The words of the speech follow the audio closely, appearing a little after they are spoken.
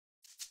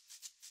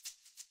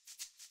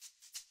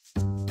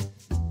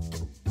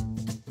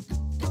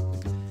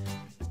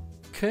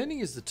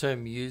Kerning is the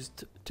term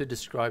used to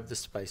describe the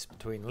space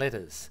between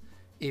letters.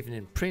 Even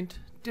in print,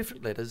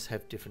 different letters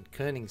have different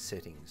kerning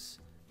settings.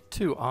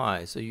 Two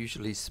I's are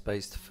usually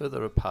spaced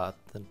further apart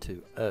than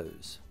two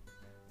O's.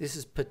 This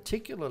is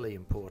particularly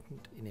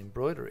important in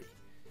embroidery.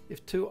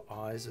 If two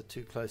I's are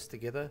too close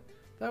together,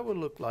 they will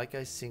look like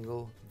a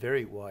single,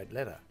 very wide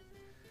letter,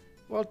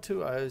 while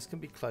two O's can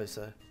be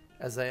closer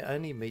as they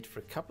only meet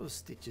for a couple of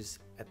stitches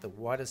at the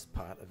widest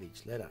part of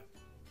each letter.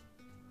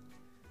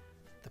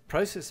 The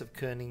process of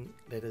kerning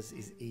letters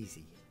is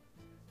easy.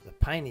 The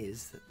pain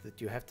is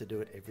that you have to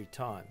do it every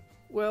time.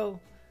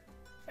 Well,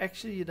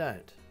 actually you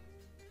don't.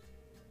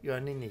 You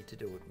only need to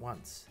do it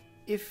once,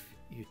 if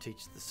you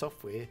teach the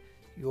software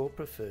your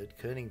preferred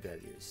kerning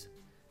values.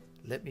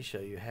 Let me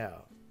show you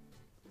how.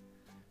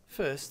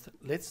 First,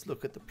 let's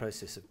look at the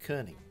process of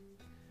kerning.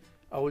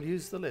 I will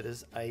use the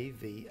letters A,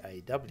 V,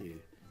 A, W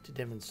to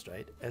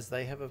demonstrate, as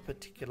they have a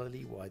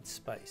particularly wide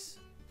space.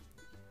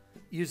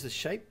 Use the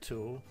Shape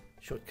tool,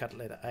 shortcut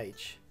letter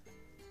H.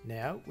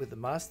 Now, with the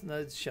master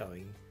nodes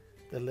showing,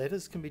 the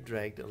letters can be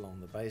dragged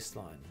along the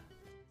baseline.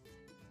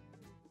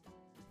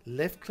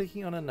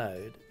 Left-clicking on a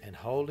node and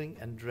holding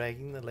and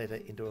dragging the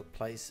letter into a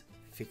place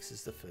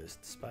fixes the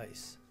first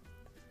space.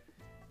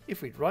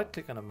 If we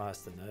right-click on a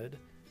master node,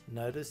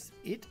 notice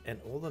it and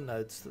all the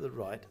nodes to the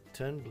right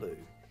turn blue,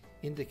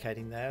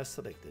 indicating they are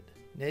selected.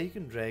 Now you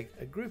can drag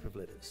a group of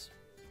letters.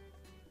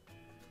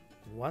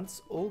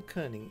 Once all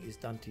kerning is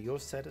done to your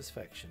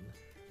satisfaction,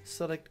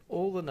 select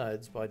all the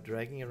nodes by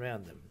dragging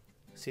around them.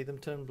 See them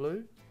turn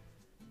blue?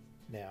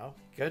 Now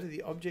go to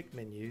the Object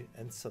menu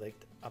and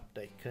select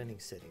Update Kerning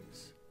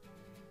Settings.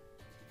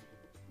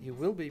 You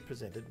will be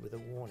presented with a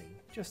warning,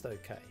 just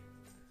OK.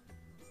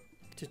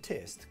 To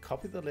test,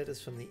 copy the letters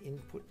from the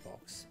input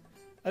box,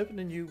 open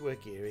a new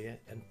work area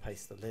and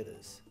paste the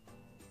letters.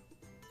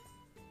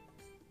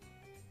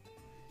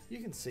 You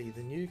can see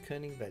the new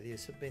kerning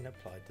values have been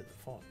applied to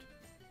the font.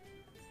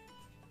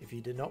 If you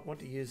do not want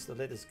to use the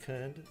letters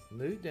kerned,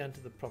 move down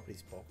to the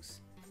Properties box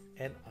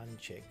and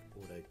uncheck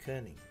Auto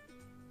Kerning.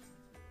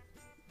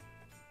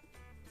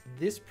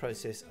 This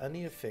process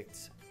only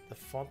affects the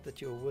font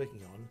that you are working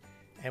on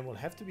and will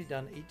have to be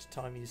done each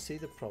time you see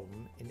the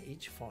problem in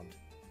each font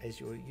as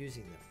you are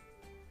using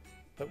them.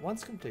 But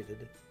once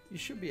completed, you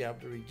should be able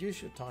to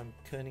reduce your time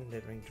kerning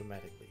lettering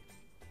dramatically.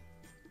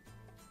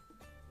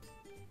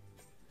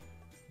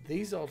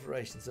 These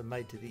alterations are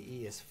made to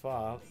the ES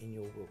file in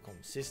your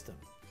Wilcom system.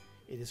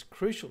 It is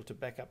crucial to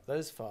back up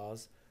those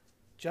files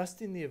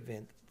just in the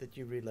event that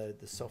you reload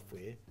the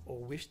software or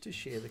wish to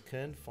share the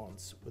kerned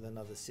fonts with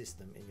another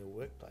system in your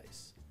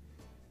workplace.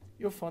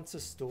 Your fonts are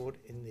stored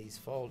in these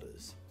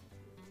folders: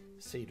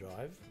 C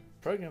drive,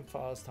 Program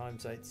Files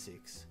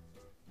x86,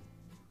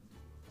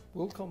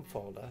 Wilcom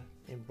folder,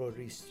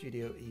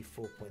 EmbroideryStudio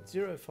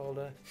E4.0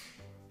 folder,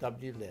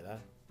 W letter,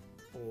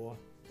 or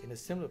in a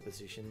similar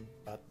position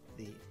but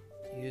the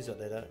user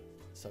letter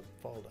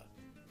subfolder.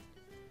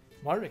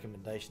 My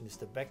recommendation is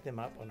to back them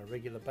up on a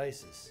regular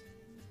basis.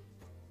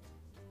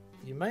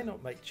 You may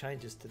not make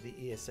changes to the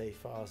ESA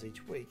files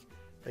each week,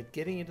 but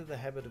getting into the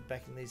habit of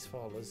backing these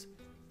folders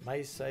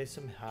may save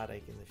some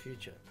heartache in the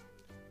future.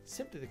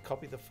 Simply to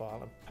copy the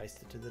file and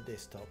paste it to the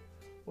desktop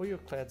or your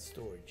cloud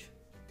storage.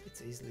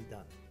 It's easily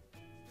done.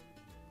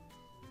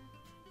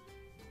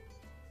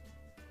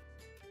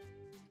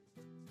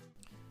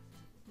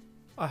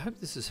 I hope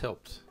this has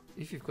helped.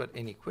 If you've got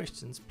any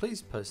questions,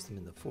 please post them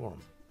in the forum.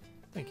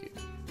 Thank you.